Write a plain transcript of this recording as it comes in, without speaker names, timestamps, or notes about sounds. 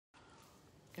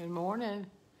Good morning.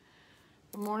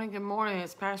 Good morning. Good morning.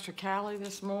 It's Pastor Callie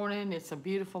this morning. It's a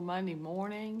beautiful Monday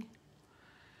morning,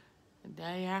 the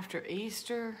day after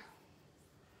Easter,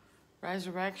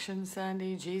 Resurrection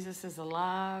Sunday. Jesus is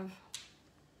alive.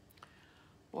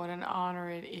 What an honor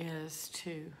it is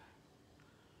to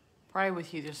pray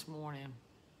with you this morning.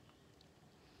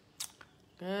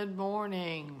 Good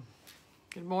morning.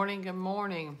 Good morning. Good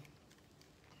morning.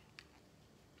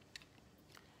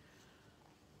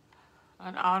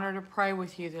 An honor to pray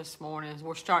with you this morning.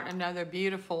 We're starting another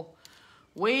beautiful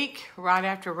week right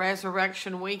after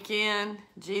Resurrection Weekend.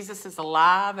 Jesus is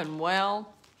alive and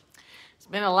well. He's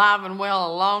been alive and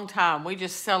well a long time. We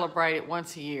just celebrate it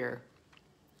once a year.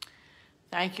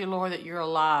 Thank you, Lord, that you're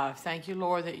alive. Thank you,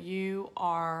 Lord, that you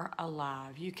are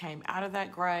alive. You came out of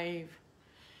that grave.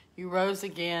 You rose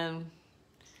again.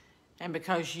 And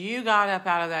because you got up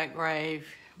out of that grave,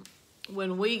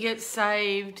 when we get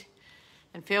saved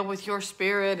and filled with your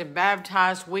spirit and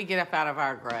baptized, we get up out of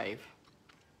our grave.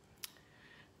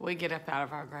 We get up out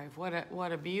of our grave.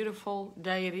 What a beautiful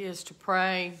day it is to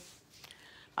pray.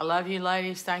 I love you,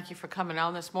 ladies. Thank you for coming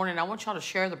on this morning. I want y'all to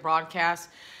share the broadcast.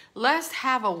 Let's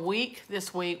have a week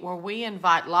this week where we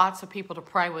invite lots of people to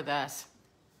pray with us.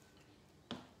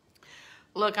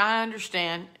 Look, I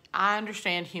understand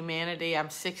humanity. I'm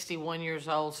 61 years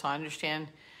old, so I understand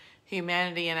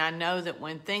humanity, and I know that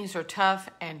when things are tough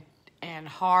and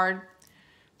hard,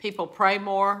 people pray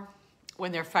more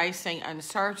when they're facing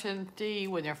uncertainty,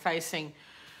 when they're facing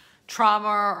trauma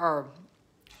or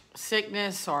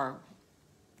sickness or,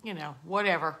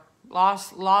 whatever,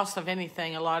 loss of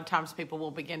anything. A lot of times people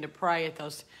will begin to pray at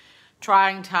those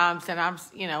trying times, and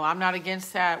I'm not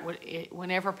against that.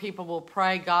 Whenever people will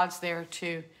pray, God's there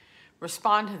to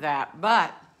respond to that.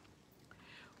 But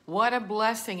what a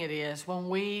blessing it is when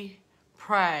we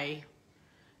pray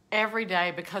every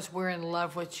day because we're in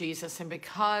love with Jesus and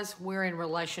because we're in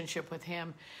relationship with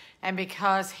him and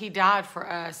because he died for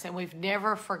us and we've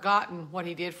never forgotten what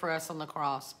he did for us on the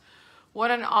cross. What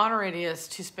an honor it is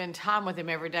to spend time with him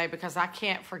every day because I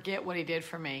can't forget what he did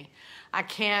for me. I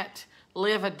can't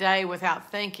live a day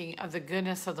without thinking of the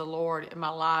goodness of the Lord in my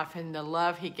life and the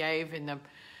love he gave and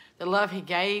the love he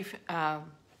gave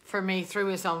for me through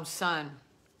his own son.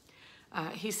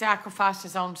 He sacrificed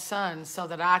his own son so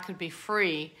that I could be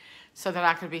free, so that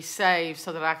I could be saved,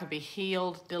 so that I could be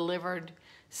healed, delivered,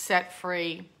 set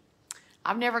free.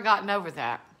 I've never gotten over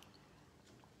that.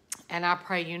 And I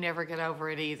pray you never get over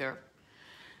it either.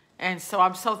 And so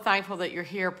I'm so thankful that you're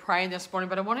here praying this morning.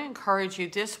 But I want to encourage you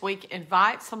this week,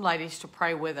 invite some ladies to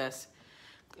pray with us.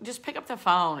 Just pick up the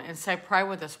phone and say, pray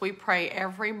with us. We pray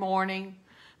every morning,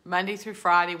 Monday through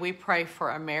Friday. We pray for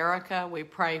America. We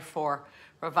pray for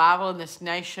revival in this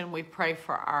nation. We pray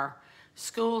for our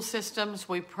school systems.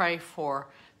 We pray for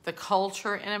the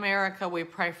culture in America. We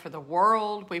pray for the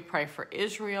world. We pray for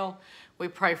Israel. We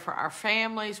pray for our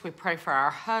families. We pray for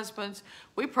our husbands.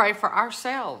 We pray for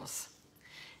ourselves.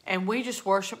 And we just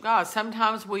worship God.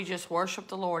 Sometimes we just worship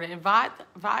the Lord. Invite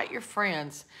your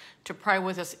friends to pray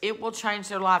with us. It will change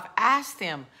their life. Ask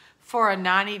them for a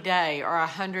 90-day or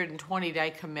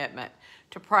 120-day commitment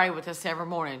to pray with us every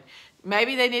morning.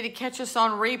 Maybe they need to catch us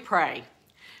on replay.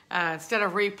 Instead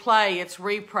of replay, it's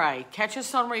repray. Catch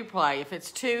us on replay. If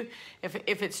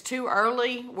it's too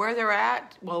early where they're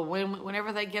at, well,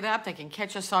 whenever they get up, they can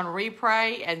catch us on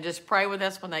replay and just pray with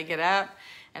us when they get up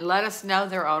and let us know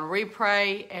they're on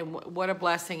replay, and what a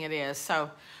blessing it is. So,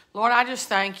 Lord, I just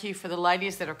thank you for the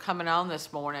ladies that are coming on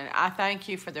this morning. I thank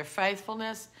you for their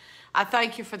faithfulness. I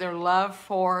thank you for their love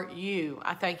for you.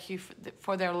 I thank you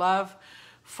for their love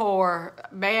for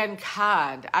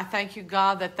mankind. I thank you,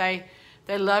 God, that they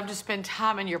love to spend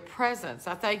time in your presence.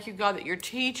 I thank you, God, that you're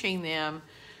teaching them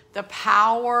the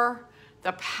power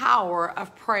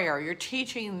of prayer. You're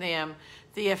teaching them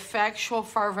the effectual,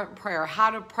 fervent prayer, how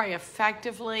to pray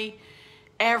effectively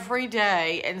every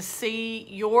day and see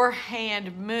your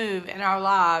hand move in our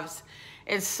lives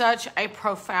in such a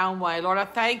profound way. Lord, I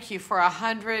thank you for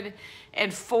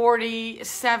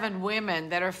 147 women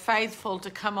that are faithful to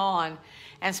come on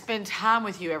and spend time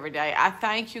with you every day. I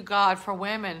thank you, God, for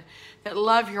women that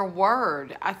love your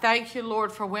word. I thank you,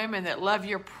 Lord, for women that love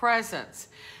your presence.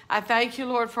 I thank you,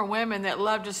 Lord, for women that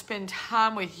love to spend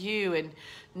time with you and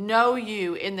know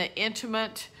you in the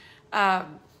intimate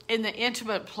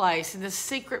place, in the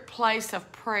secret place of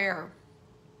prayer.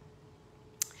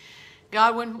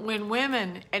 God, when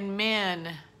women and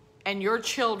men and your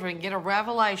children get a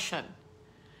revelation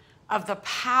of the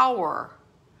power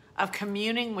of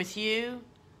communing with you,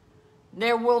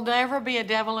 there will never be a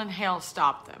devil in hell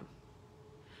stop them.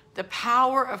 The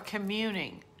power of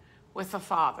communing with the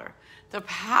Father, the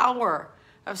power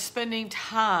of spending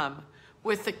time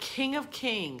with the King of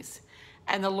Kings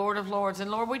and the Lord of Lords.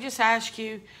 And Lord, we just ask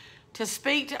you to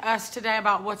speak to us today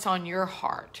about what's on your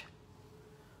heart.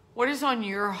 What is on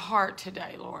your heart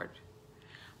today, Lord?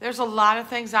 There's a lot of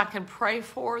things I can pray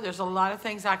for. There's a lot of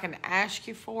things I can ask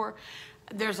you for.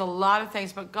 There's a lot of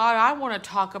things. But God, I want to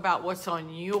talk about what's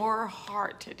on your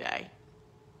heart today.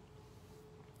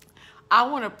 I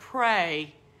want to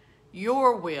pray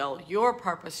your will, your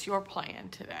purpose, your plan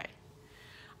today.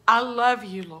 I love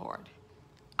you, Lord.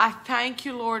 I thank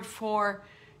you, Lord, for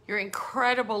your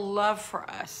incredible love for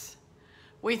us.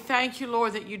 We thank you,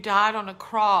 Lord, that you died on a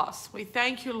cross. We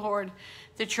thank you, Lord,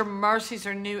 that your mercies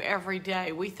are new every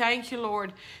day. We thank you,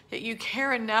 Lord, that you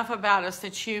care enough about us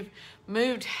that you've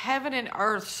moved heaven and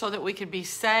earth so that we could be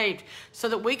saved, so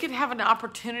that we could have an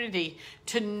opportunity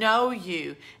to know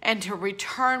you and to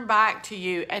return back to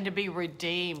you and to be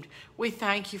redeemed. We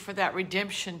thank you for that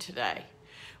redemption today.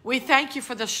 We thank you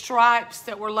for the stripes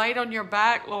that were laid on your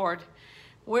back, Lord.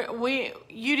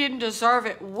 You didn't deserve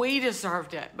it. We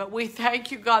deserved it. But we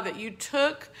thank you, God, that you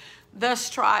took the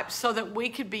stripes so that we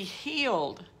could be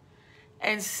healed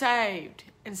and saved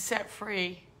and set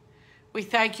free. We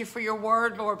thank you for your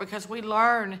word, Lord, because we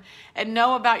learn and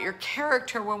know about your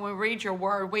character when we read your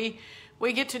word.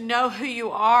 We get to know who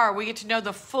you are. We get to know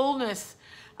the fullness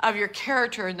of your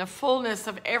character and the fullness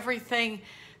of everything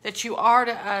that you are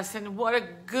to us, and what a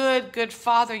good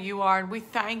Father you are. And we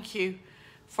thank you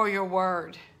for your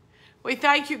word. We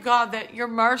thank you, God, that your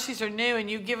mercies are new and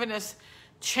you've given us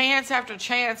chance after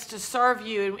chance to serve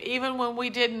you. And even when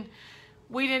we didn't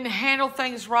handle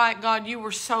things right, God, you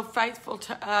were so faithful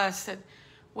to us, and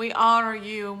we honor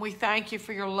you and we thank you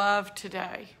for your love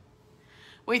today.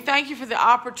 We thank you for the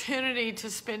opportunity to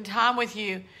spend time with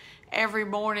you every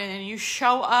morning, and you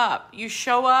show up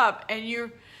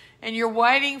and you're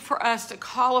waiting for us to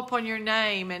call upon your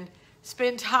name and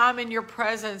spend time in your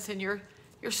presence, and you're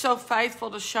so faithful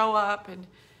to show up and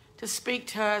to speak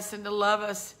to us and to love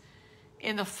us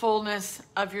in the fullness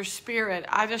of your Spirit.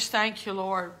 I just thank you,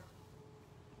 Lord.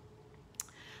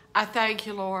 I thank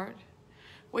you, Lord.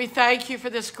 We thank you for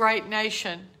this great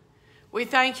nation. We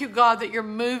thank you, God, that you're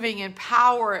moving in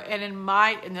power and in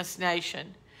might in this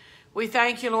nation. We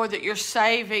thank you, Lord, that you're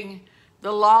saving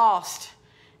the lost.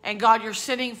 And God, you're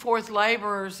sending forth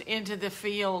laborers into the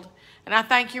field. And I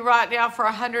thank you right now for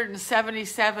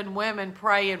 177 women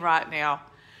praying right now.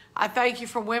 I thank you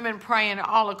for women praying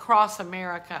all across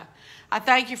America. I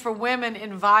thank you for women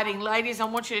inviting. Ladies, I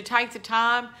want you to take the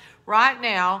time right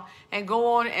now and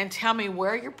go on and tell me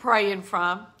where you're praying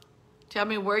from. Tell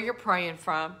me where you're praying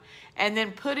from. And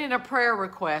then put in a prayer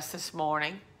request this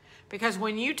morning. Because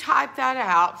when you type that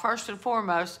out, first and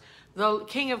foremost, the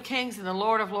King of Kings and the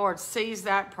Lord of Lords sees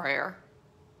that prayer.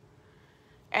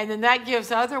 And then that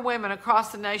gives other women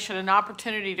across the nation an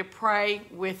opportunity to pray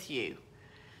with you.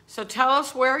 So tell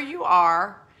us where you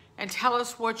are and tell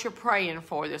us what you're praying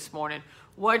for this morning.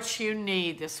 What you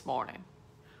need this morning.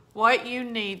 What you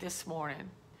need this morning.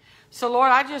 So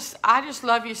Lord, I just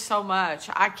love you so much.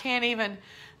 I can't even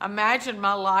imagine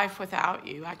my life without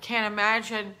you. I can't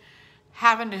imagine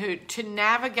having to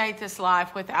navigate this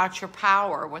life without your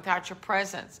power, without your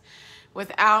presence,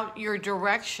 without your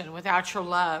direction, without your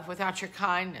love, without your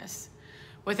kindness,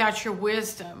 without your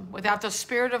wisdom, without the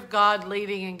Spirit of God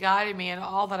leading and guiding me in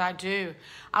all that I do.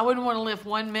 I wouldn't want to live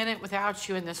 1 minute without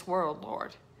you in this world,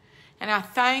 Lord. And I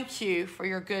thank you for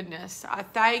your goodness. I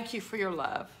thank you for your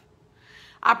love.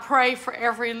 I pray for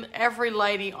every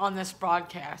lady on this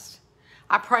broadcast.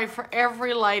 I pray for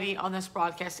every lady on this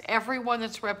broadcast, everyone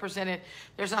that's represented.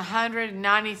 There's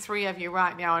 193 of you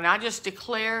right now, and I just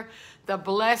declare the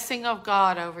blessing of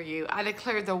God over you. I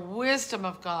declare the wisdom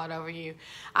of God over you.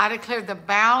 I declare the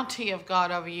bounty of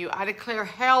God over you. I declare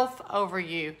health over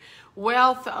you,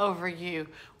 wealth over you,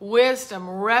 wisdom,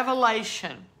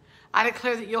 revelation. I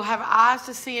declare that you'll have eyes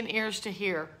to see and ears to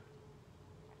hear,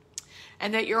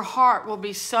 and that your heart will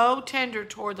be so tender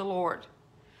toward the Lord.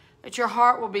 That your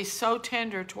heart will be so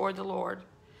tender toward the Lord.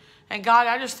 And God,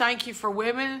 I just thank you for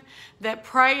women that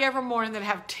pray every morning, that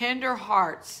have tender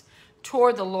hearts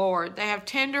toward the Lord. They have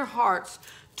tender hearts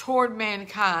toward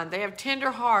mankind. They have tender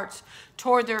hearts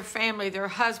toward their family, their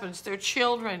husbands, their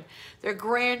children, their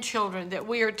grandchildren, that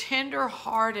we are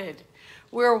tender-hearted.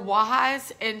 We're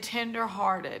wise and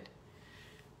tender-hearted.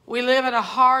 We live in a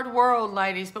hard world,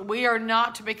 ladies, but we are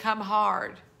not to become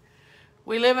hard.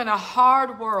 We live in a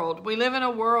hard world. We live in a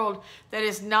world that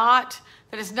is not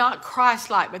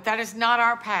Christ-like, but that is not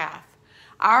our path.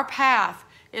 Our path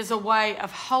is a way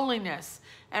of holiness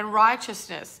and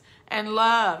righteousness and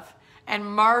love and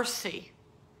mercy.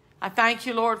 I thank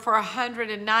you, Lord, for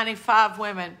 195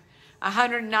 women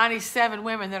 197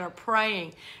 women that are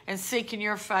praying and seeking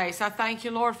your face. I thank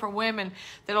you, Lord, for women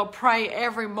that'll pray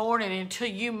every morning until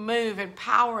you move in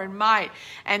power and might,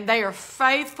 and they are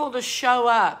faithful to show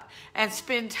up and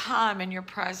spend time in your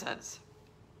presence.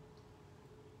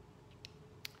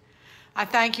 I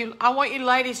thank you. I want you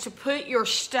ladies to put your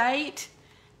state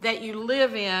that you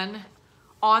live in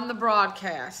on the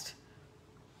broadcast.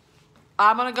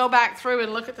 I'm going to go back through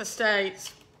and look at the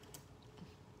states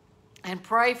and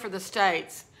pray for the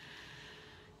states.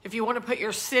 If you want to put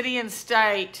your city and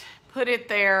state, put it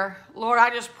there. Lord, I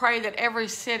just pray that every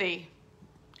city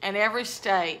and every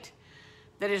state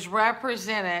that is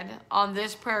represented on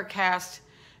this prayer cast,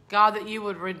 God, that you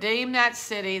would redeem that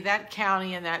city, that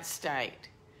county, and that state.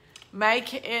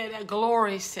 Make it a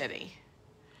glory city.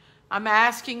 I'm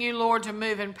asking you, Lord, to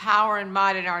move in power and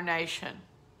might in our nation.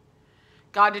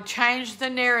 God, to change the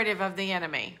narrative of the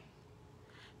enemy.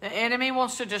 The enemy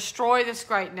wants to destroy this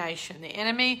great nation. The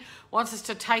enemy wants us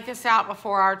to take us out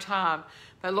before our time.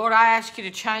 But Lord, I ask you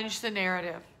to change the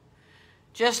narrative.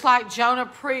 Just like Jonah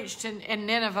preached and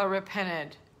Nineveh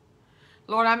repented.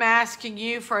 Lord, I'm asking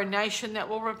you for a nation that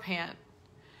will repent.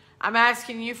 I'm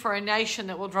asking you for a nation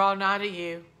that will draw nigh to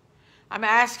you. I'm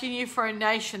asking you for a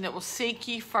nation that will seek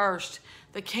ye first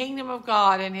the kingdom of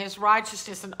God and his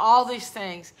righteousness, and all these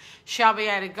things shall be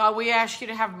added. God, we ask you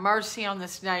to have mercy on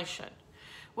this nation.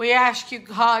 We ask you,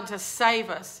 God, to save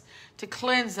us, to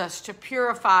cleanse us, to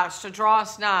purify us, to draw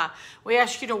us nigh. We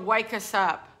ask you to wake us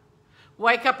up.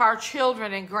 Wake up our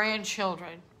children and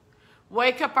grandchildren.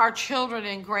 Wake up our children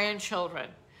and grandchildren.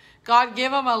 God,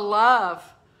 give them a love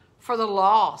for the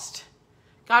lost.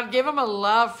 God, give them a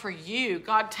love for you.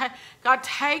 God,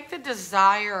 take the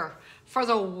desire for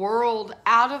the world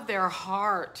out of their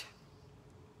heart.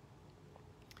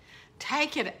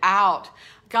 Take it out.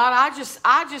 God,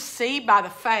 I just see by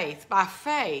faith,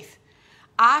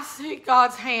 I see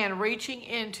God's hand reaching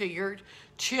into your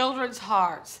children's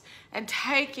hearts and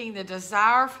taking the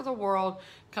desire for the world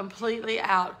completely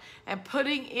out and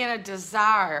putting in a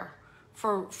desire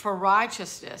for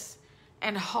righteousness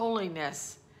and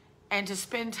holiness, and to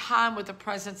spend time with the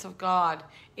presence of God,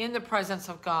 in the presence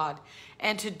of God,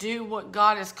 and to do what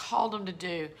God has called them to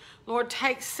do. Lord,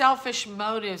 take selfish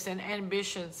motives and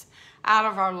ambitions out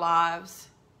of our lives.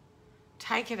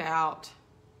 Take it out.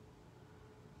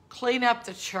 Clean up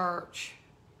the church.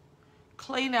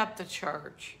 Clean up the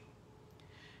church.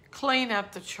 Clean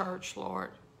up the church,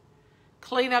 Lord.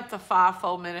 Clean up the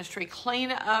fivefold ministry.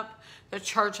 Clean up the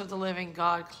church of the living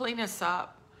God. Clean us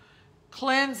up.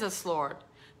 Cleanse us, Lord.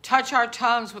 Touch our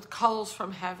tongues with coals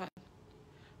from heaven.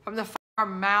 From our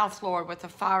mouth, Lord, with the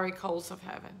fiery coals of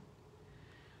heaven.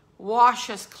 Wash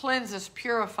us, cleanse us,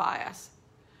 purify us.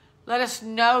 Let us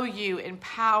know you in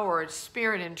power,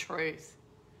 spirit, and truth.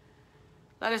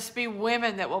 Let us be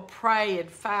women that will pray and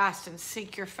fast and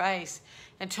seek your face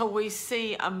until we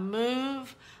see a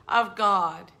move of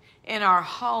God in our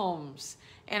homes,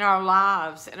 in our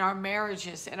lives, in our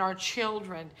marriages, in our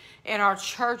children, in our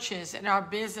churches, in our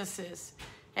businesses,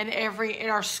 in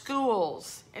our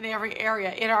schools, in every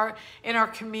area, in our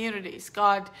communities.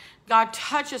 God,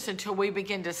 touch us until we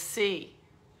begin to see.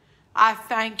 I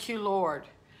thank you, Lord.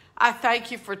 I thank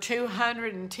you for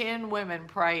 210 women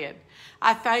praying.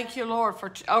 I thank you, Lord,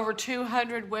 for over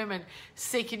 200 women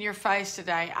seeking your face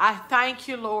today. I thank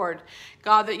you, Lord,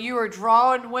 God, that you are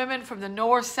drawing women from the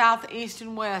north, south, east,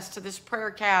 and west to this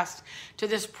prayer cast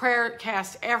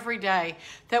every day,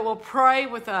 that will pray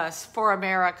with us for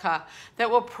America,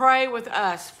 that will pray with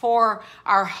us for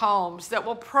our homes, that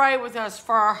will pray with us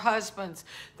for our husbands,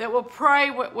 that will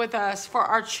pray with us for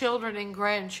our children and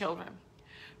grandchildren.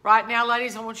 Right now,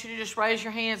 ladies, I want you to just raise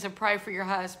your hands and pray for your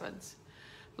husbands.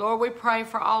 Lord, we pray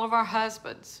for all of our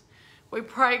husbands. We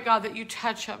pray, God, that you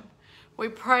touch them. We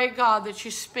pray, God, that you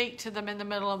speak to them in the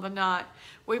middle of the night.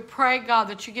 We pray, God,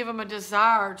 that you give them a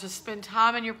desire to spend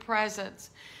time in your presence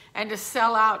and to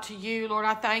sell out to you. Lord,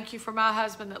 I thank you for my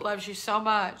husband that loves you so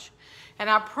much. And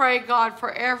I pray, God,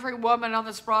 for every woman on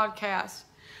this broadcast,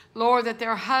 Lord, that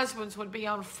their husbands would be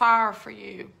on fire for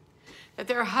you. That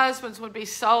their husbands would be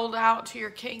sold out to your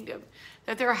kingdom.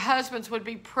 That their husbands would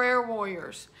be prayer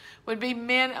warriors, would be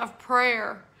men of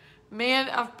prayer, men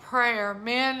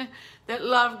that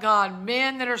love God,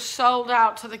 men that are sold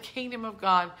out to the kingdom of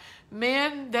God,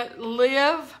 men that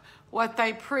live what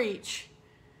they preach,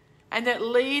 and that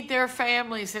lead their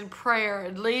families in prayer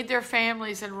and lead their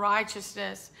families in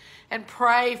righteousness and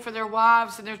pray for their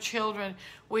wives and their children.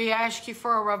 We ask you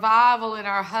for a revival in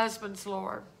our husbands,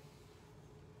 Lord.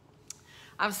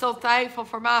 I'm so thankful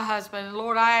for my husband. And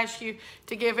Lord, I ask you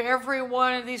to give every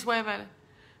one of these women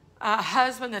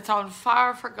husband that's on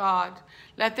fire for God.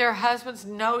 Let their husbands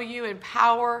know you in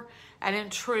power and in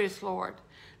truth, Lord.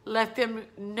 Let them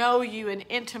know you in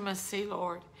intimacy,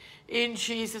 Lord. In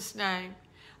Jesus' name.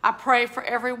 I pray for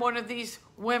every one of these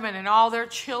women and all their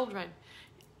children.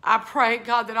 I pray,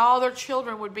 God, that all their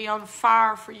children would be on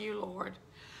fire for you, Lord.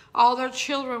 All their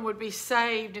children would be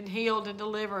saved and healed and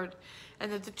delivered.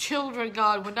 And that the children,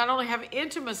 God, would not only have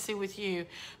intimacy with you,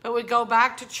 but would go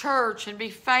back to church and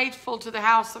be faithful to the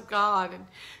house of God and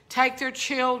take their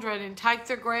children and take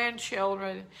their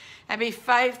grandchildren and be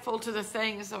faithful to the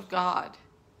things of God.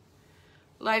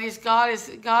 Ladies, God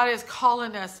is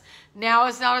calling us. Now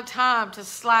is not a time to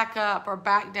slack up or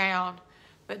back down,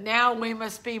 but now we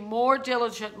must be more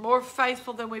diligent, more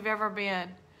faithful than we've ever been.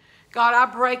 God,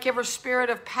 I break every spirit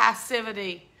of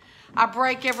passivity. I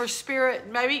break every spirit.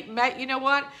 Maybe you know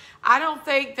what? I don't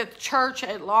think that the church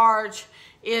at large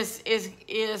is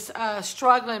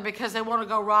struggling because they want to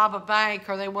go rob a bank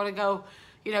or they want to go,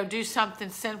 do something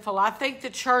sinful. I think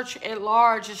the church at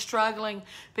large is struggling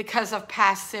because of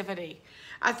passivity.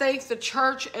 I think the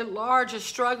church at large is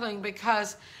struggling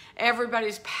because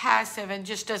everybody's passive and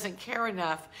just doesn't care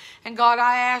enough. And God,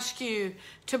 I ask you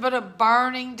to put a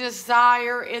burning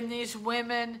desire in these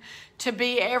women to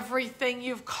be everything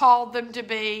you've called them to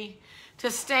be, to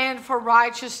stand for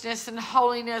righteousness and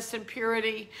holiness and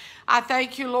purity. I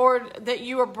thank you, Lord, that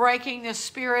you are breaking the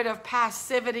spirit of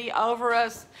passivity over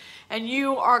us. And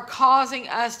you are causing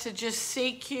us to just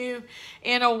seek you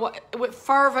with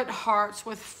fervent hearts,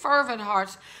 with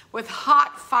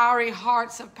hot, fiery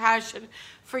hearts of passion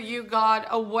for you, God.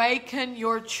 Awaken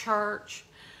your church.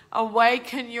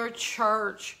 Awaken your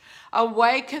church.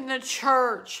 Awaken the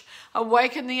church.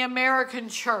 Awaken the American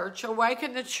church.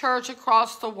 Awaken the church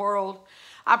across the world.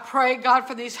 I pray, God,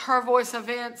 for these Her Voice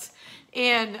events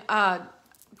in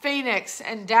Phoenix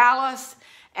and Dallas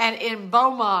and in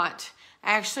Beaumont.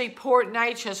 Actually, Port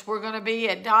Neches, we're going to be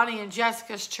at Donnie and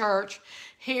Jessica's church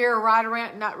here right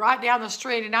down the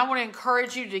street. And I want to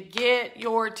encourage you to get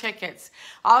your tickets.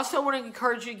 I also want to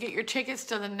encourage you to get your tickets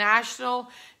to the national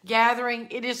gathering.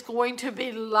 It is going to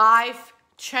be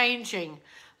life-changing.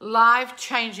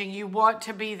 Life-changing. You want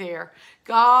to be there.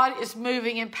 God is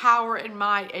moving in power and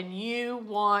might, and you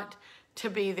want to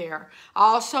be there. I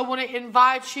also want to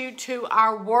invite you to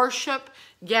our worship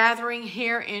gathering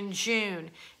here in June.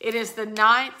 It is the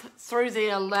 9th through the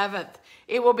 11th.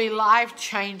 It will be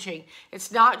life-changing.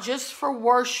 It's not just for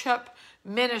worship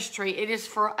ministry. It is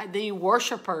for the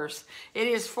worshipers. It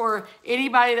is for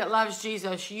anybody that loves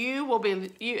Jesus.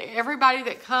 Everybody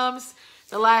that comes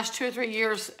the last 2 or 3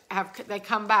 years, they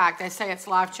come back. They say it's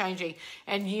life-changing,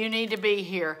 and you need to be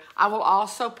here. I will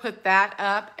also put that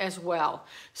up as well.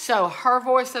 So Her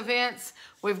Voice events,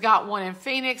 we've got one in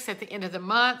Phoenix at the end of the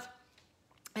month.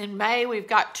 In May, we've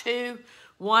got 2,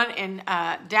 one in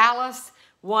Dallas,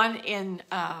 one in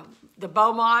the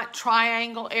Beaumont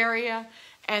Triangle area.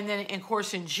 And then, of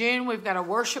course, in June, we've got a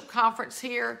worship conference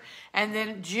here. And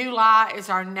then July is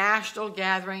our national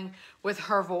gathering with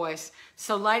Her Voice.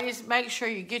 So, ladies, make sure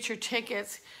you get your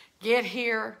tickets. Get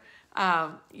here.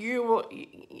 You will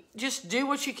just do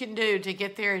what you can do to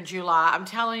get there in July. I'm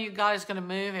telling you, God is going to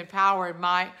move in power and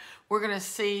might. We're going to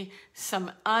see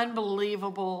some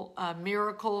unbelievable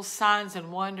miracles, signs,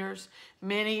 and wonders.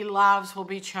 Many lives will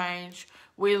be changed.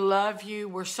 We love you.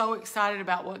 We're so excited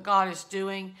about what God is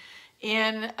doing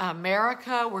in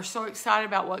America. We're so excited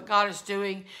about what God is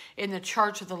doing in the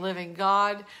Church of the Living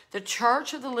God. The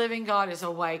Church of the Living God is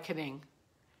awakening.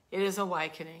 It is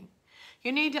awakening.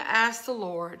 You need to ask the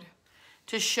Lord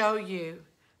to show you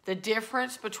the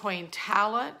difference between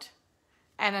talent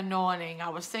and anointing. I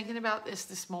was thinking about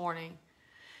this morning.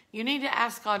 You need to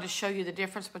ask God to show you the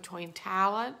difference between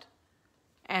talent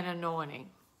and anointing.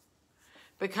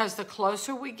 Because the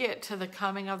closer we get to the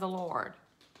coming of the Lord,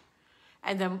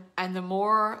 and the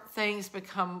more things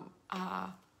become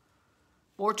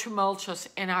more tumultuous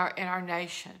in our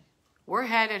nation, we're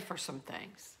headed for some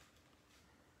things.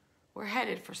 We're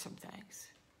headed for some things.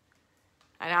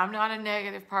 And I'm not a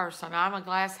negative person. I'm a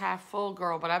glass half full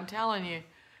girl, but I'm telling you,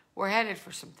 we're headed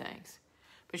for some things.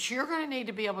 But you're going to need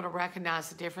to be able to recognize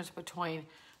the difference between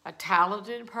a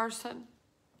talented person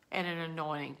and an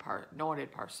anointed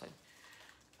person.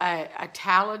 A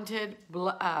talented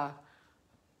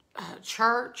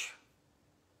church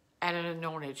and an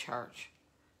anointed church.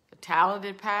 A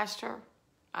talented pastor,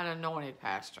 an anointed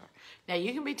pastor. Now,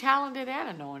 you can be talented and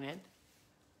anointed.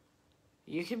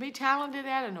 You can be talented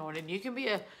and anointed. You can be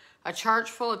a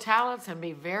church full of talents and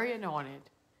be very anointed.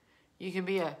 You can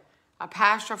be a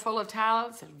pastor full of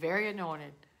talents and very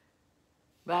anointed.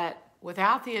 But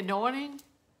without the anointing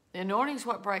is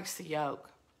what breaks the yoke.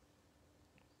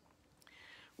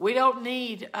 We don't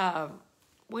need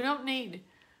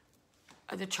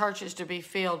the churches to be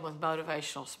filled with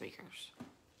motivational speakers.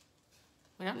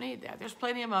 We don't need that. There's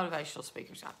plenty of motivational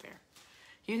speakers out there.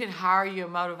 You can hire you a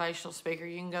motivational speaker.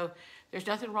 You can go, there's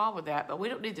nothing wrong with that, but we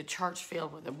don't need the church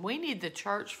filled with them. We need the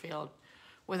church filled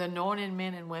with anointed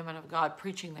men and women of God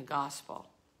preaching the gospel.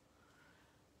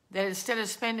 That instead of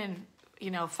spending,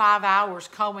 5 hours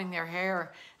combing their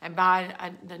hair and buying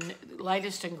the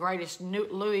latest and greatest new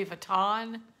Louis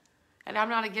Vuitton, and I'm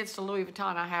not against a Louis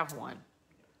Vuitton, I have one.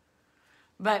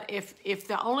 But if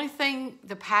the only thing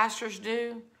the pastors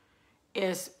do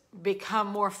is become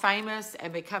more famous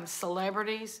and become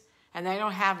celebrities and they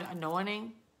don't have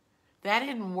anointing, that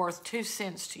isn't worth 2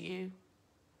 cents to you.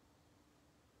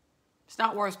 It's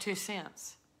not worth 2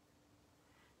 cents.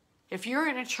 If you're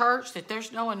in a church that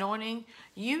there's no anointing,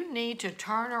 you need to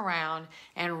turn around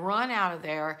and run out of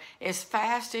there as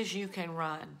fast as you can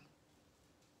run.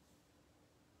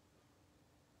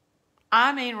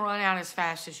 I mean, run out as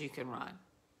fast as you can run.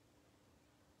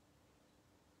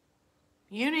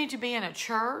 You need to be in a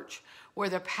church where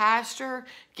the pastor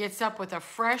gets up with a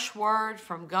fresh word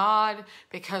from God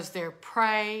because they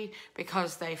pray,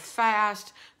 because they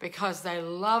fast, because they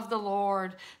love the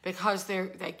Lord, because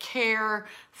they care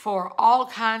for all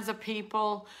kinds of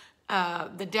people,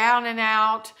 the down and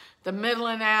out, the middle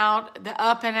and out, the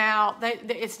up and out.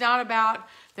 It's not about,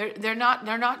 they're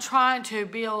not trying to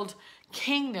build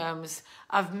kingdoms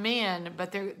of men,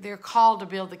 but they're called to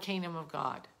build the kingdom of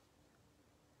God.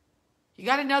 You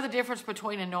got to know the difference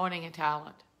between anointing and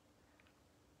talent.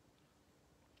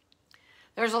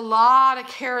 There's a lot of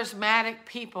charismatic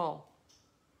people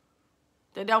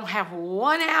that don't have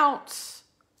 1 ounce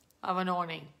of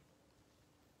anointing,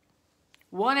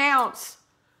 1 ounce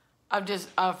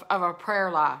of a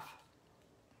prayer life.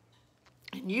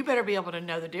 And you better be able to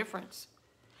know the difference.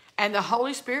 And the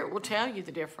Holy Spirit will tell you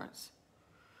the difference.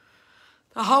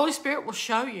 The Holy Spirit will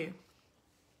show you.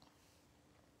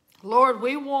 Lord,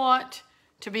 we want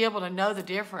to be able to know the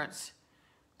difference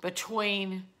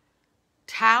between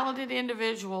talented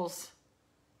individuals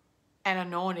and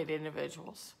anointed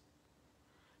individuals.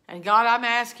 And God, I'm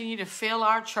asking you to fill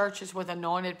our churches with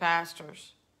anointed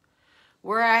pastors.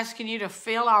 We're asking you to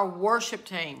fill our worship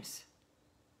teams.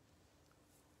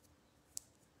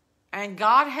 And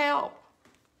God help,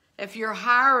 if you're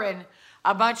hiring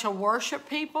a bunch of worship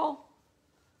people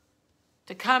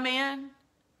to come in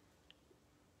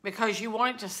because you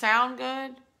want it to sound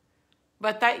good,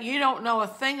 but that you don't know a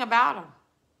thing about them.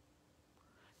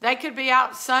 They could be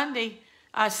out Saturday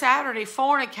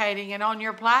fornicating and on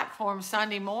your platform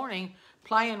Sunday morning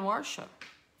playing worship.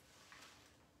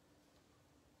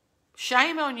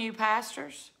 Shame on you,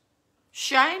 pastors.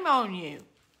 Shame on you.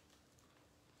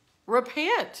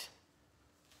 Repent.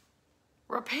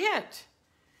 Repent.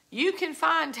 You can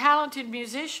find talented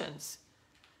musicians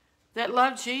that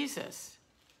love Jesus.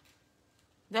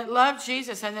 That love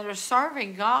Jesus and that are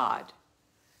serving God.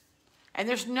 And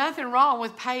there's nothing wrong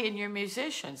with paying your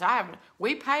musicians.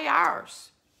 We pay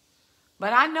ours.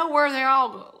 But I know where they're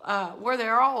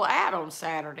all at on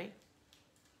Saturday.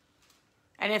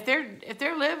 And if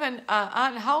they're living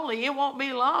unholy, it won't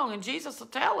be long and Jesus will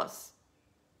tell us.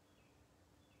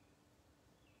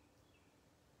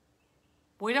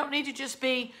 We don't need to just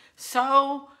be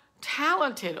so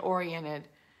talented oriented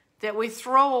that we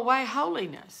throw away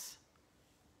holiness.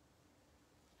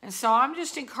 And so I'm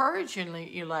just encouraging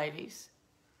you ladies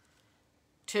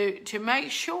to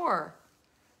make sure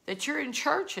that you're in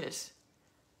churches.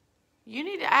 You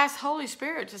need to ask Holy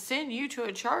Spirit to send you to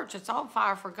a church that's on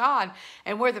fire for God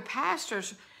and where the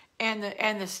pastors and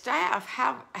the staff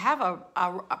have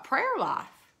a prayer life.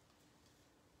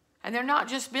 And they're not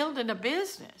just building a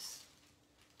business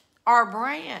or a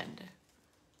brand.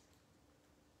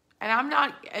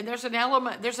 And there's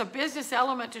a business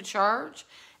element to church.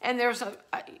 And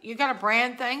you got to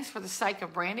brand things for the sake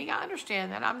of branding. I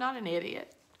understand that. I'm not an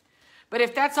idiot. But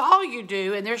if that's all you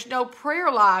do and there's no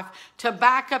prayer life to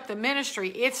back up the ministry,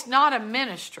 it's not a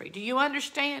ministry. Do you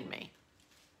understand me?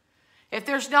 If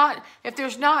there's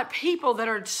not people that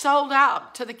are sold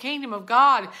out to the kingdom of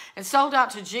God and sold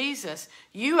out to Jesus,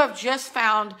 you have just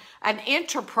found an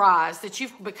enterprise that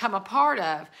you've become a part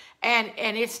of, and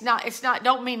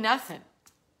don't mean nothing.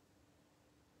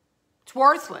 It's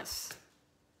worthless.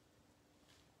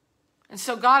 And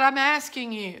so, God, I'm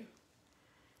asking you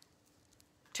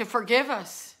to forgive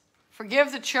us.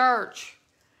 Forgive the church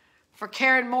for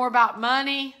caring more about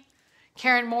money,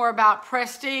 caring more about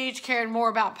prestige, caring more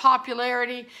about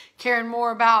popularity, caring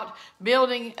more about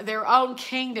building their own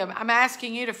kingdom. I'm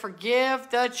asking you to forgive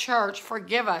the church.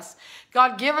 Forgive us.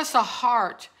 God, give us a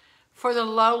heart for the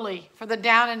lowly, for the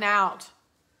down and out.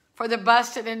 for the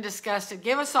busted and disgusted.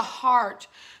 Give us a heart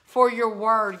for your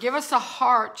word. Give us a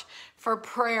heart for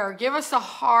prayer. Give us a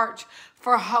heart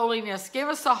for holiness. Give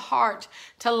us a heart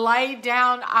to lay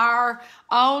down our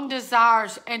own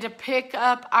desires and to pick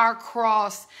up our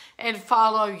cross and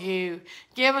follow you.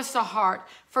 Give us a heart.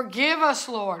 Forgive us,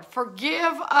 Lord.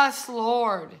 Forgive us,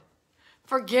 Lord.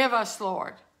 Forgive us,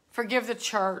 Lord. Forgive the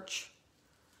church.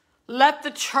 Let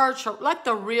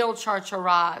the real church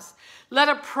arise. Let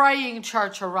a praying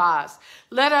church arise.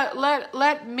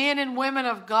 Let men and women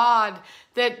of God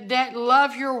that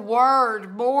love your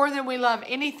word more than we love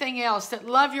anything else, that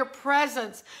love your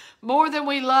presence more than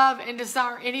we love and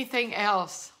desire anything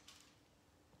else.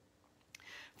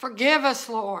 Forgive us,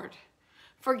 Lord.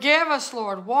 Forgive us,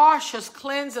 Lord. Wash us,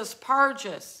 cleanse us, purge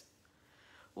us.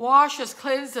 Wash us,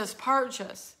 cleanse us, purge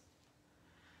us.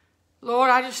 Lord,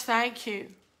 I just thank you.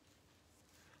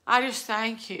 I just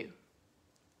thank you.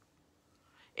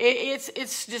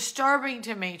 It's disturbing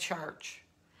to me, church.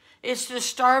 It's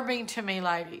disturbing to me,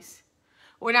 ladies,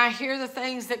 when I hear the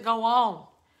things that go on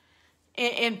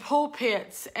in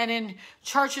pulpits and in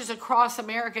churches across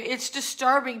America. It's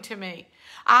disturbing to me.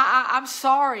 I'm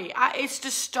sorry. It's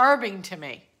disturbing to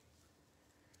me.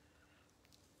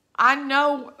 I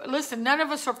know, listen, none of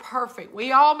us are perfect.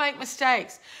 We all make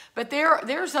mistakes. But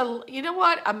there's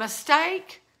a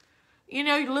mistake,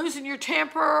 you're losing your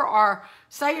temper or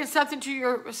saying something to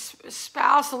your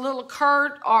spouse a little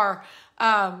curt or,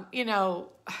 I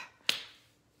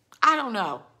don't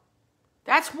know.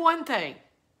 That's one thing.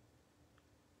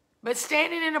 But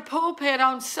standing in a pulpit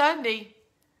on Sunday,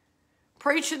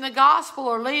 preaching the gospel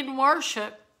or leading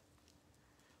worship,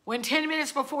 when 10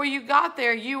 minutes before you got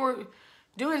there, you were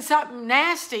doing something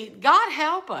nasty, God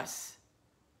help us.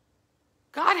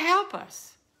 God help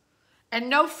us. And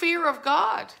no fear of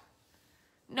God.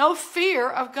 No fear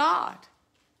of God.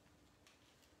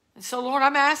 And so, Lord,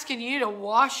 I'm asking you to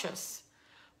wash us.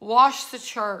 Wash the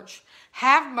church.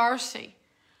 Have mercy.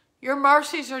 Your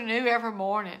mercies are new every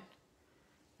morning.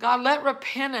 God, let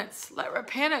repentance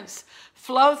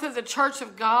flow through the church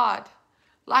of God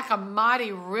like a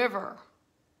mighty river.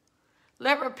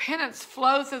 Let repentance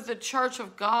flow through the church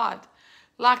of God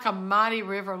like a mighty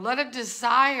river. Let a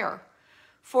desire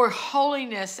for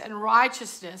holiness and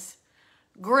righteousness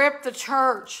grip the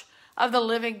church of the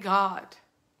living God.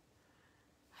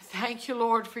 Thank you,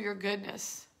 Lord, for your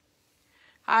goodness.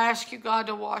 I ask you, God,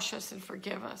 to wash us and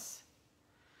forgive us.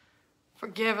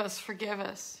 Forgive us, forgive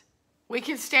us. We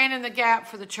can stand in the gap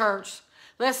for the church.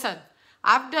 Listen,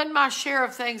 I've done my share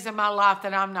of things in my life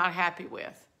that I'm not happy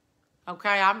with.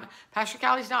 Okay, Pastor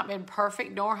Callie's not been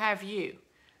perfect, nor have you.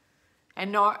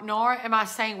 And nor am I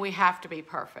saying we have to be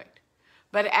perfect.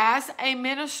 But as a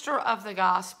minister of the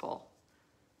gospel,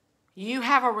 you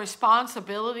have a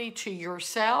responsibility to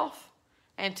yourself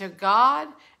and to God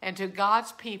and to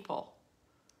God's people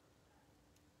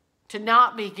to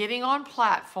not be getting on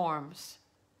platforms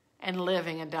and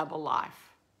living a double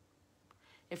life.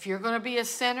 If you're going to be a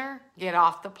sinner, get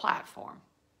off the platform.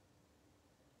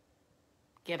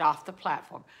 Get off the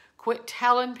platform. Quit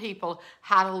telling people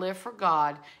how to live for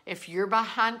God if you're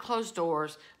behind closed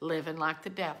doors living like the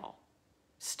devil.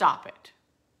 Stop it.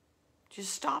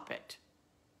 Just stop it.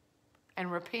 And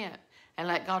repent and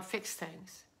let God fix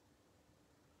things.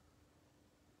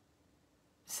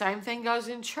 Same thing goes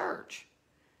in church.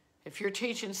 If you're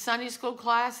teaching Sunday school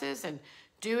classes and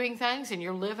doing things and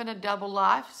you're living a double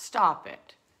life, stop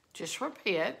it. Just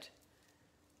repent.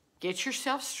 Get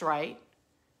yourself straight.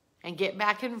 And get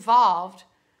back involved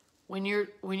when you're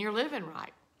living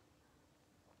right.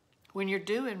 When you're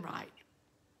doing right.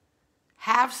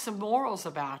 Have some morals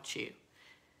about you.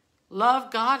 Love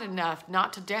God enough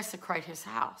not to desecrate his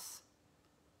house.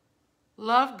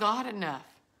 Love God enough.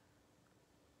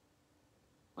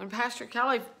 When Pastor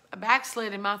Callie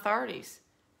backslid in my 30s,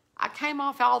 I came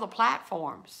off all the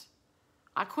platforms.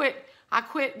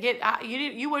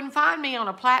 You wouldn't find me on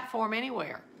a platform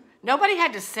anywhere. Nobody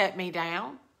had to set me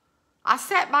down. I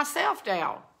sat myself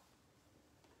down.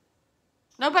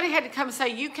 Nobody had to come and say,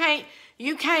 you can't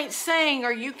sing,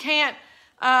 or you can't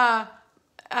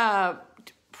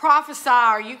prophesy,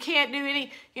 or you can't do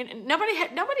any. Nobody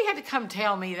had to come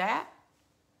tell me that.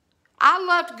 I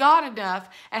loved God enough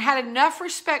and had enough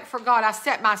respect for God, I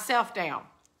set myself down.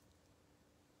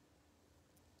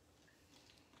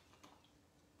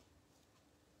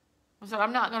 So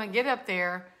I'm not going to get up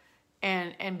there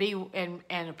and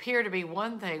appear to be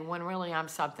one thing when really I'm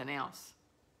something else.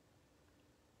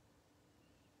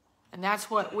 And that's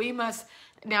what we must.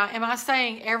 Now, am I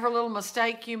saying every little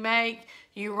mistake you make,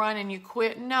 you run and you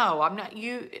quit? No, I'm not.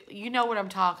 You know what I'm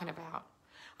talking about.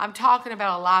 I'm talking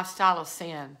about a lifestyle of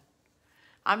sin.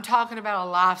 I'm talking about a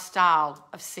lifestyle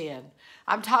of sin.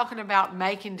 I'm talking about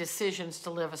making decisions to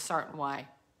live a certain way.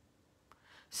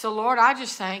 So, Lord, I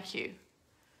just thank you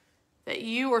that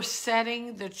you are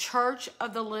setting the church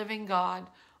of the living God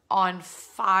on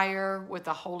fire with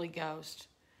the Holy Ghost.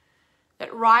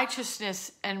 That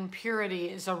righteousness and purity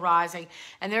is arising.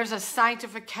 And there's a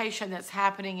sanctification that's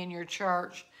happening in your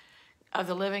church of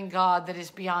the living God that is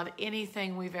beyond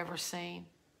anything we've ever seen.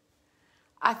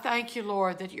 I thank you,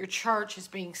 Lord, that your church is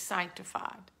being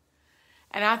sanctified.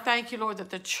 And I thank you, Lord, that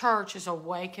the church is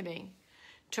awakening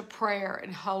to prayer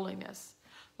and holiness.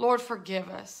 Lord, forgive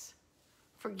us.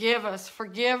 Forgive us.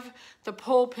 Forgive the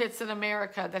pulpits in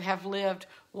America that have lived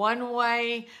one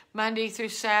way Monday through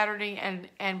Saturday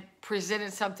and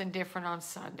presented something different on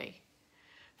Sunday.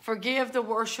 Forgive the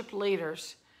worship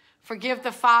leaders. Forgive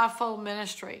the fivefold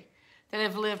ministry that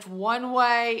have lived one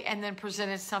way and then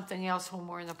presented something else when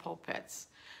we're in the pulpits.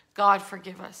 God,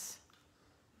 forgive us.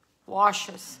 Wash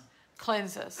us.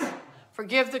 Cleanse us.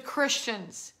 Forgive the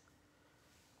Christians.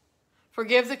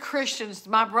 Forgive the Christians,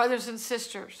 my brothers and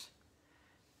sisters,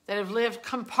 that have lived,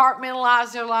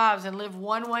 compartmentalized their lives and lived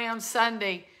one way on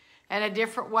Sunday and a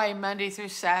different way Monday through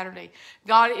Saturday.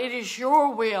 God, it is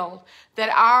your will that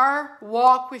our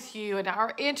walk with you and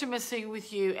our intimacy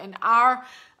with you and our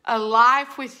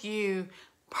life with you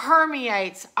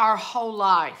permeates our whole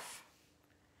life.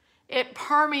 It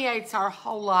permeates our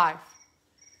whole life.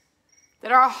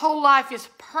 That our whole life is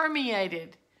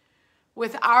permeated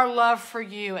with our love for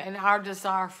you and our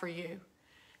desire for you.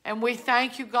 And we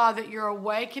thank you, God, that you're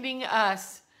awakening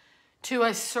us to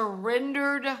a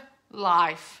surrendered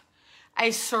life,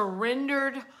 a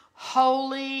surrendered,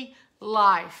 holy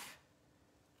life,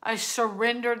 a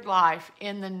surrendered life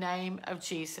in the name of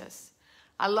Jesus.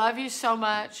 I love you so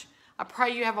much. I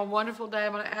pray you have a wonderful day.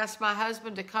 I'm going to ask my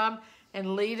husband to come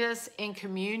and lead us in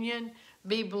communion.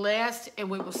 Be blessed,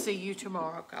 and we will see you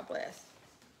tomorrow. God bless.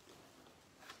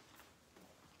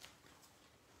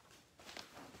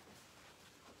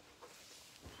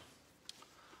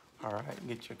 All right,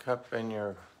 get your cup and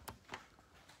your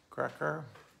cracker.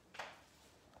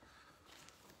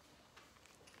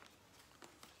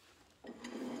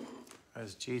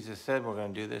 As Jesus said, we're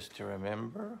going to do this to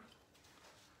remember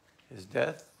his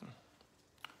death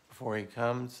before he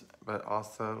comes, but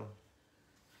also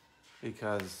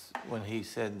because when he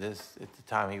said this, at the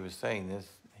time he was saying this,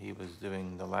 he was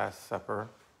doing the Last Supper.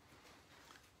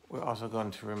 We're also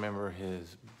going to remember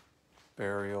his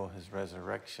burial, his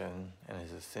resurrection, and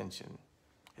his ascension.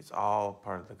 It's all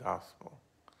part of the gospel.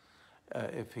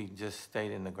 If he just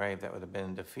stayed in the grave, that would have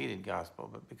been a defeated gospel.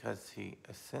 But because he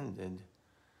ascended,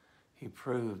 he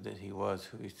proved that he was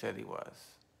who he said he was,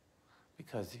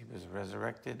 because he was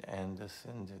resurrected and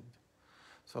ascended.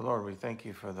 So, Lord, we thank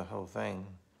you for the whole thing,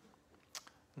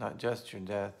 not just your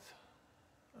death,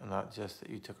 not just that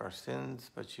you took our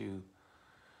sins, but you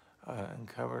and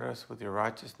covered us with your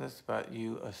righteousness, but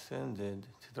you ascended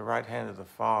to the right hand of the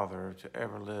Father to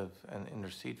ever live and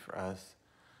intercede for us.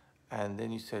 And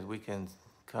then you said we can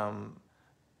come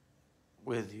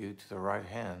with you to the right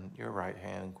hand, your right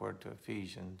hand, according to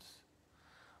Ephesians.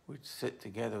 We sit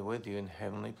together with you in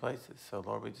heavenly places. So,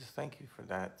 Lord, we just thank you for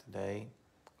that today.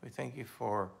 We thank you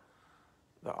for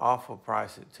the awful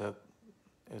price it took.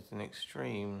 It's an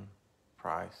extreme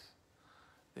price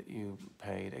that you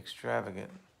paid,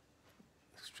 extravagantly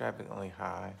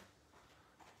high,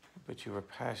 but you were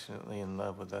passionately in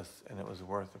love with us, and it was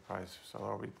worth the price. So,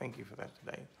 Lord, we thank you for that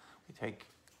today. We take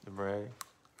the bread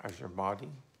as your body.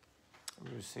 We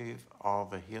receive all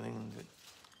the healing,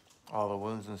 all the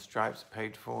wounds and stripes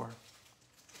paid for.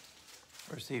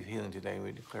 Receive healing today.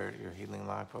 We declare your healing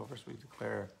life over us. We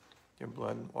declare your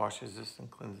blood washes us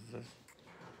and cleanses us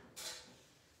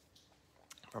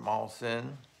from all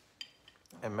sin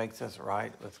and makes us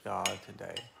right with God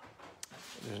today.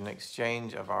 There's an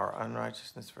exchange of our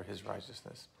unrighteousness for his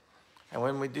righteousness. And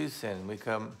when we do sin, we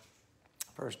come,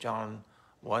 1 John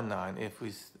 1:9, if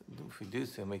we do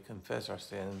sin, we confess our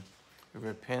sin, we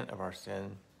repent of our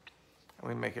sin, and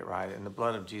we make it right. And the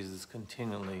blood of Jesus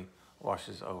continually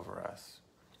washes over us.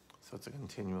 So it's a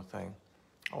continual thing.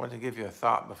 I want to give you a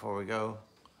thought before we go,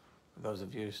 for those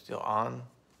of you who are still on.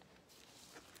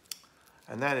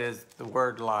 And that is the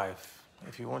word life.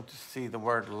 If you want to see the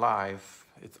word life,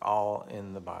 it's all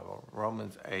in the Bible.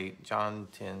 Romans 8, John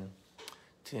 10.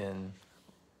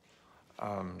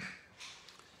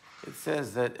 It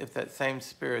says that if that same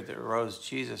spirit that rose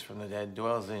Jesus from the dead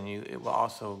dwells in you, it will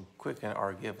also quicken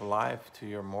or give life to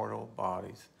your mortal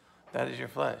bodies. That is your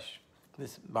flesh.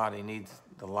 This body needs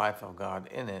the life of God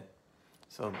in it.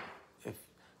 So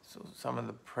some of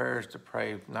the prayers to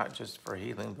pray, not just for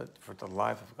healing, but for the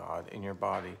life of God in your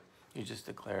body, You just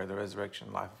declare the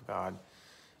resurrection life of God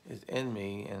is in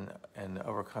me and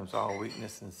overcomes all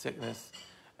weakness and sickness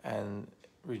and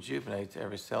rejuvenates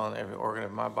every cell and every organ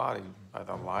of my body by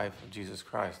the life of Jesus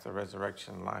Christ, the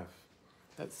resurrection life.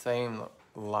 That same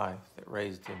life that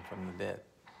raised him from the dead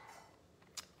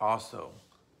also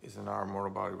is in our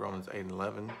mortal body, Romans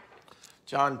 8:11.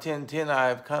 John 10:10, I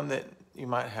have come that you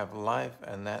might have life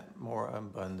and that more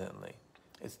abundantly.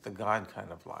 It's the God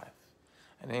kind of life.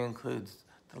 And it includes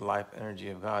the life energy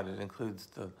of God. It includes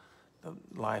the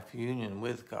life union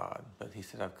with God. But he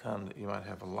said, I've come that you might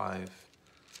have a life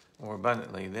more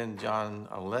abundantly. Then John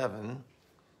 11,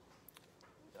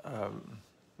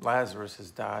 Lazarus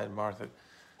has died. Martha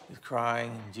is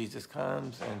crying. Jesus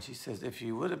comes and she says, if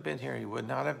you would have been here, he would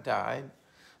not have died,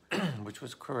 which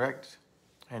was correct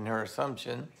in her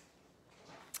assumption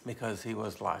because he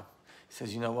was life. He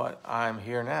says, you know what? I'm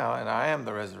here now and I am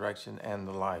the resurrection and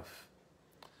the life.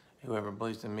 Whoever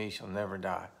believes in me shall never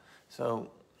die. So,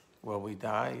 will we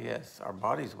die? Yes, our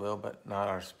bodies will, but not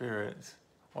our spirits.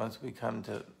 Once we come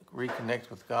to reconnect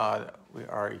with God, we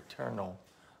are eternal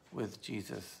with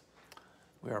Jesus.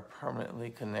 We are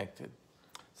permanently connected.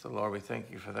 So, Lord, we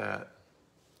thank you for that.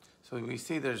 So we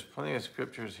see there's plenty of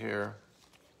scriptures here.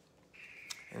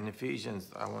 In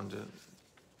Ephesians, I wanted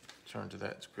to turn to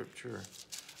that scripture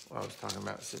while I was talking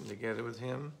about sitting together with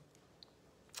him.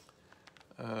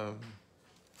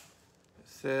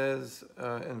 Says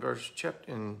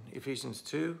in Ephesians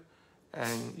 2,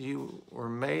 and you were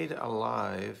made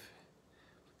alive,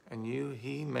 and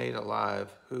he made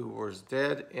alive who was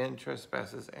dead in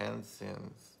trespasses and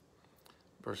sins.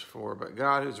 Verse 4, but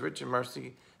God, who's rich in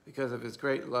mercy, because of his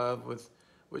great love with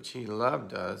which he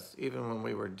loved us, even when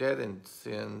we were dead in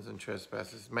sins and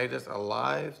trespasses, made us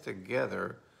alive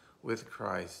together with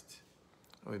Christ.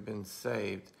 We've been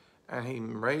saved, and he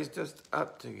raised us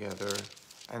up together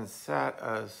and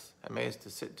made us to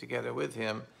sit together with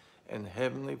him in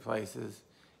heavenly places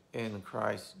in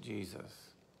Christ Jesus.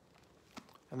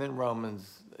 And then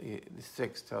Romans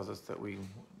 6 tells us that we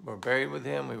were buried with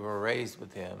him, we were raised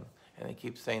with him. And he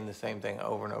keeps saying the same thing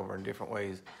over and over in different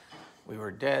ways. We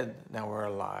were dead, now we're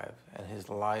alive, and his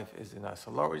life is in us.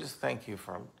 So Lord, we just thank you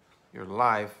for your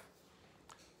life,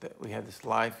 that we have this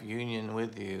life union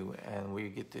with you, and we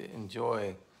get to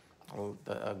enjoy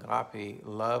the agape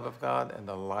love of God and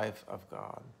the life of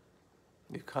God.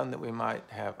 You've come that we might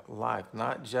have life,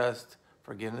 not just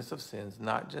forgiveness of sins,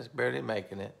 not just barely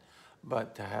making it,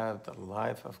 but to have the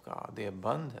life of God, the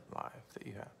abundant life that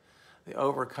you have, the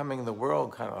overcoming the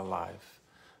world kind of life,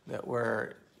 that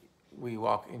where we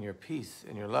walk in your peace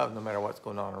and your love no matter what's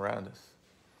going on around us.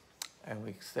 And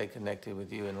we stay connected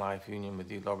with you in life union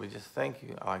with you. Lord, we just thank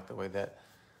you. I like the way that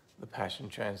the Passion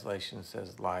Translation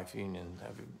says life union.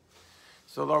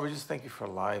 So, Lord, we just thank you for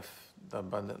life, the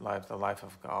abundant life, the life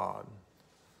of God.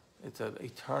 It's an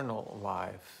eternal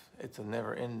life. It's a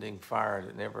never-ending fire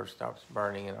that never stops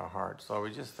burning in our hearts. Lord,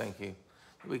 we just thank you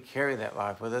that we carry that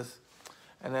life with us.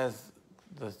 And as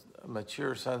the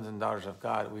mature sons and daughters of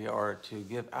God, we are to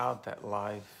give out that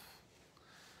life.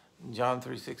 John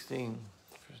 3:16,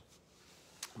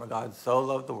 for God so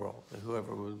loved the world that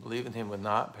whoever would believe in him would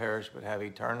not perish but have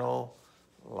eternal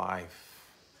life.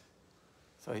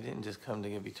 So he didn't just come to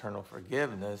give eternal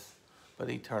forgiveness, but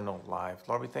eternal life.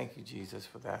 Lord, we thank you, Jesus,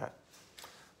 for that.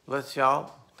 Bless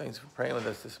y'all. Thanks for praying with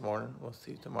us this morning. We'll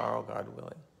see you tomorrow, God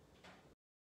willing.